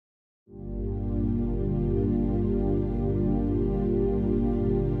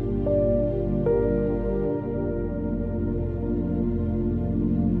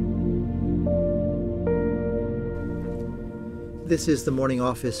This is the morning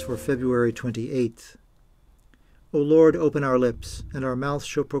office for February 28th. O Lord, open our lips, and our mouth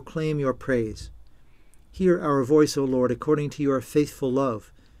shall proclaim your praise. Hear our voice, O Lord, according to your faithful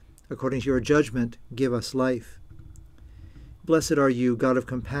love. According to your judgment, give us life. Blessed are you, God of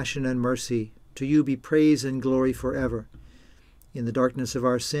compassion and mercy. To you be praise and glory forever. In the darkness of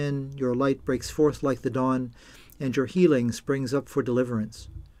our sin, your light breaks forth like the dawn, and your healing springs up for deliverance.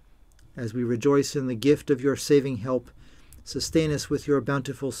 As we rejoice in the gift of your saving help, sustain us with your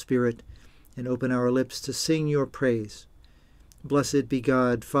bountiful Spirit, and open our lips to sing your praise. Blessed be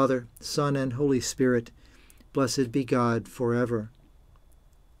God, Father, Son, and Holy Spirit. Blessed be God forever.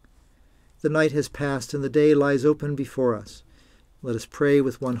 The night has passed, and the day lies open before us. Let us pray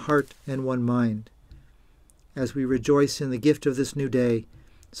with one heart and one mind. As we rejoice in the gift of this new day,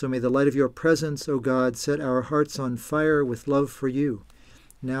 so may the light of your presence, O God, set our hearts on fire with love for you,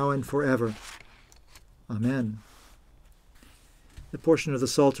 now and forever. Amen. The portion of the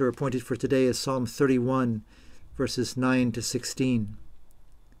Psalter appointed for today is Psalm 31, verses 9 to 16.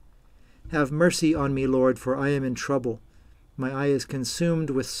 Have mercy on me, Lord, for I am in trouble. My eye is consumed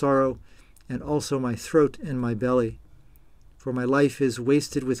with sorrow, and also my throat and my belly. For my life is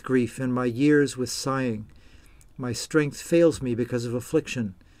wasted with grief, and my years with sighing. My strength fails me because of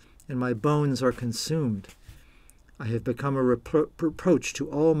affliction, and my bones are consumed. I have become a reproach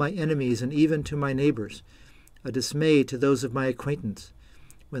to all my enemies and even to my neighbors, a dismay to those of my acquaintance.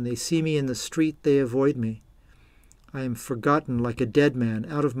 When they see me in the street, they avoid me. I am forgotten like a dead man,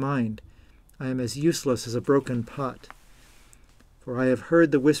 out of mind. I am as useless as a broken pot. For I have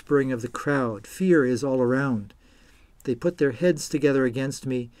heard the whispering of the crowd. Fear is all around. They put their heads together against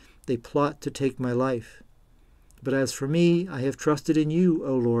me. They plot to take my life. But as for me, I have trusted in you,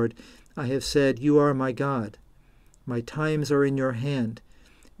 O Lord. I have said, you are my God. My times are in your hand.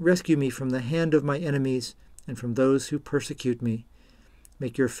 Rescue me from the hand of my enemies and from those who persecute me.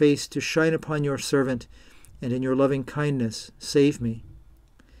 Make your face to shine upon your servant, and in your loving kindness save me.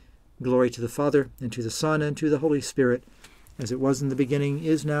 Glory to the Father, and to the Son, and to the Holy Spirit, as it was in the beginning,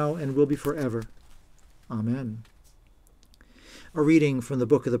 is now, and will be forever. Amen. A reading from the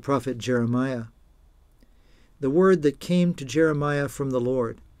book of the prophet Jeremiah. The word that came to Jeremiah from the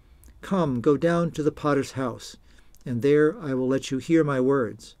Lord. Come, go down to the potter's house, and there I will let you hear my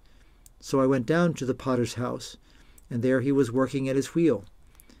words. So I went down to the potter's house, and there he was working at his wheel.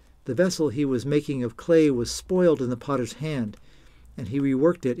 The vessel he was making of clay was spoiled in the potter's hand, and he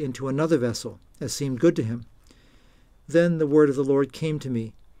reworked it into another vessel, as seemed good to him. Then the word of the Lord came to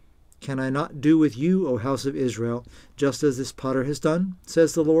me. Can I not do with you, O house of Israel, just as this potter has done,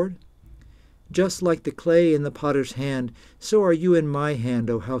 says the Lord? Just like the clay in the potter's hand, so are you in my hand,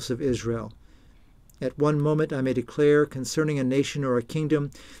 O house of Israel. At one moment I may declare concerning a nation or a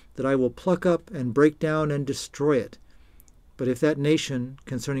kingdom that I will pluck up and break down and destroy it. But if that nation,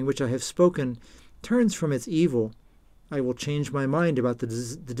 concerning which I have spoken, turns from its evil, I will change my mind about the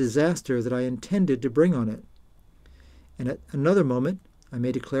disaster that I intended to bring on it. And at another moment I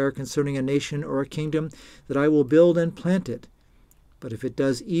may declare concerning a nation or a kingdom that I will build and plant it. But if it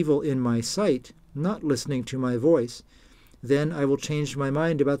does evil in my sight, not listening to my voice, then I will change my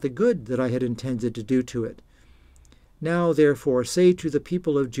mind about the good that I had intended to do to it. Now, therefore, say to the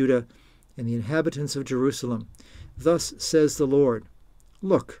people of Judah and the inhabitants of Jerusalem, Thus says the Lord,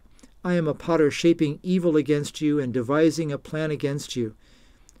 Look, I am a potter shaping evil against you and devising a plan against you.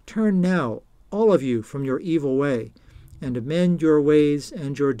 Turn now, all of you, from your evil way, and amend your ways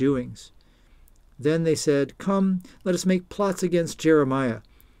and your doings. Then they said, Come, let us make plots against Jeremiah,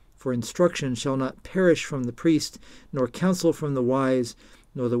 for instruction shall not perish from the priest, nor counsel from the wise,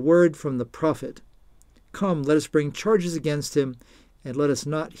 nor the word from the prophet. Come, let us bring charges against him, and let us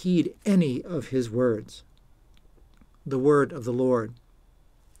not heed any of his words. The word of the Lord.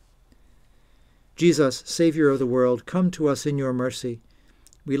 Jesus, Savior of the world, come to us in your mercy.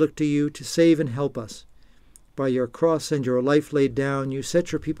 We look to you to save and help us. By your cross and your life laid down, you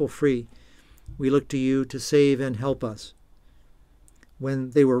set your people free. We look to you to save and help us.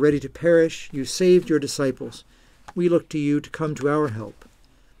 When they were ready to perish, you saved your disciples. We look to you to come to our help.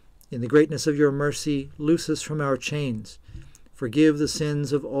 In the greatness of your mercy, loose us from our chains. Forgive the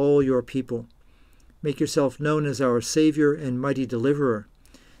sins of all your people. Make yourself known as our Savior and mighty deliverer.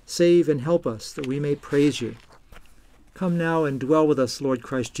 Save and help us, that we may praise you. Come now and dwell with us, Lord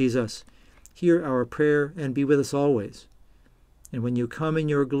Christ Jesus. Hear our prayer and be with us always. And when you come in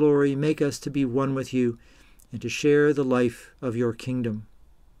your glory, make us to be one with you and to share the life of your kingdom.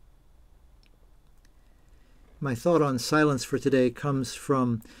 My thought on silence for today comes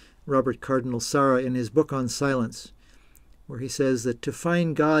from Robert Cardinal Sarah in his book on silence, where he says that to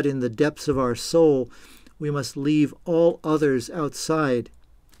find God in the depths of our soul we must leave all others outside,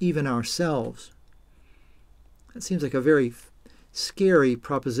 even ourselves. That seems like a very scary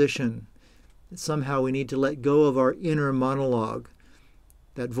proposition, that somehow we need to let go of our inner monologue,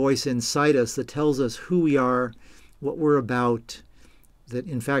 that voice inside us that tells us who we are, what we're about, that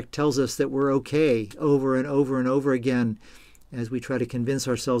in fact tells us that we're okay over and over and over again as we try to convince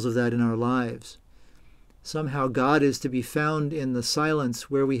ourselves of that in our lives. Somehow God is to be found in the silence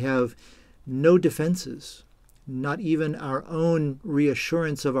where we have no defenses, not even our own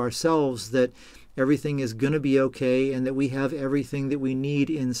reassurance of ourselves that everything is going to be okay and that we have everything that we need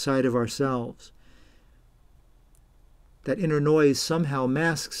inside of ourselves. That inner noise somehow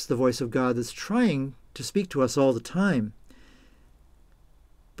masks the voice of God that's trying to speak to us all the time.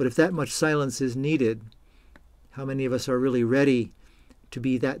 But if that much silence is needed, how many of us are really ready to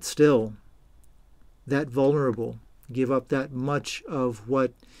be that still, that vulnerable, give up that much of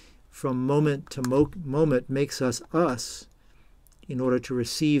what from moment to moment makes us us in order to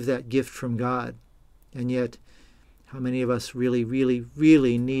receive that gift from God? And yet, how many of us really, really,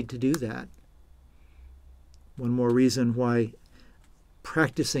 really need to do that? One more reason why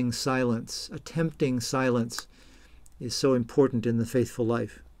practicing silence, attempting silence, is so important in the faithful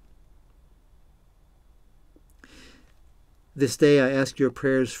life. This day I ask your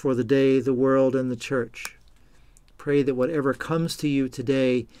prayers for the day, the world, and the church. Pray that whatever comes to you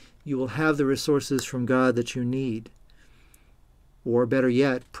today, you will have the resources from God that you need. Or better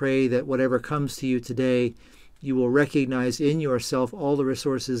yet, pray that whatever comes to you today, you will recognize in yourself all the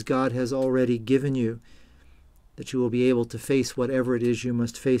resources God has already given you, that you will be able to face whatever it is you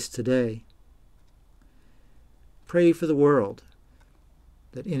must face today. Pray for the world,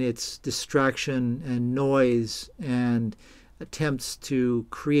 that in its distraction and noise and attempts to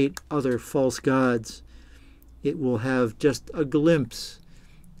create other false gods, it will have just a glimpse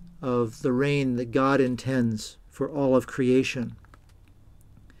of the reign that God intends for all of creation.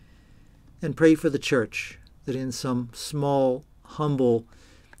 And pray for the church, that in some small, humble,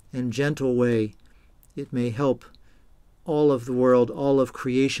 and gentle way, it may help all of the world, all of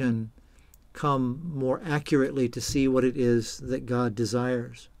creation, come more accurately to see what it is that God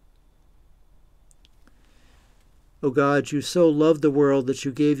desires. O God, you so loved the world that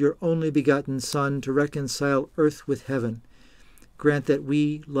you gave your only begotten Son to reconcile earth with heaven. Grant that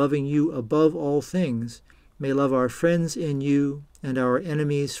we, loving you above all things, may love our friends in you and our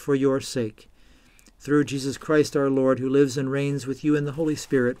enemies for your sake. Through Jesus Christ our Lord, who lives and reigns with you in the Holy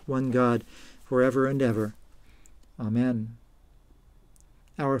Spirit, one God, forever and ever. Amen.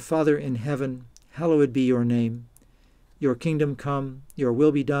 Our Father in heaven, hallowed be your name. Your kingdom come, your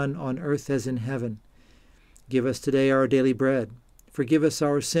will be done on earth as in heaven. Give us today our daily bread. Forgive us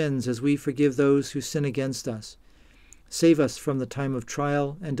our sins as we forgive those who sin against us. Save us from the time of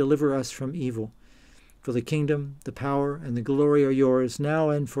trial and deliver us from evil. For the kingdom, the power, and the glory are yours, now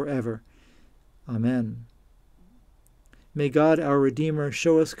and forever. Amen. May God our Redeemer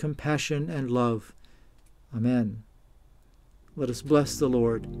show us compassion and love. Amen. Let us bless the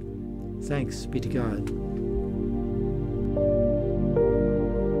Lord. Thanks be to God.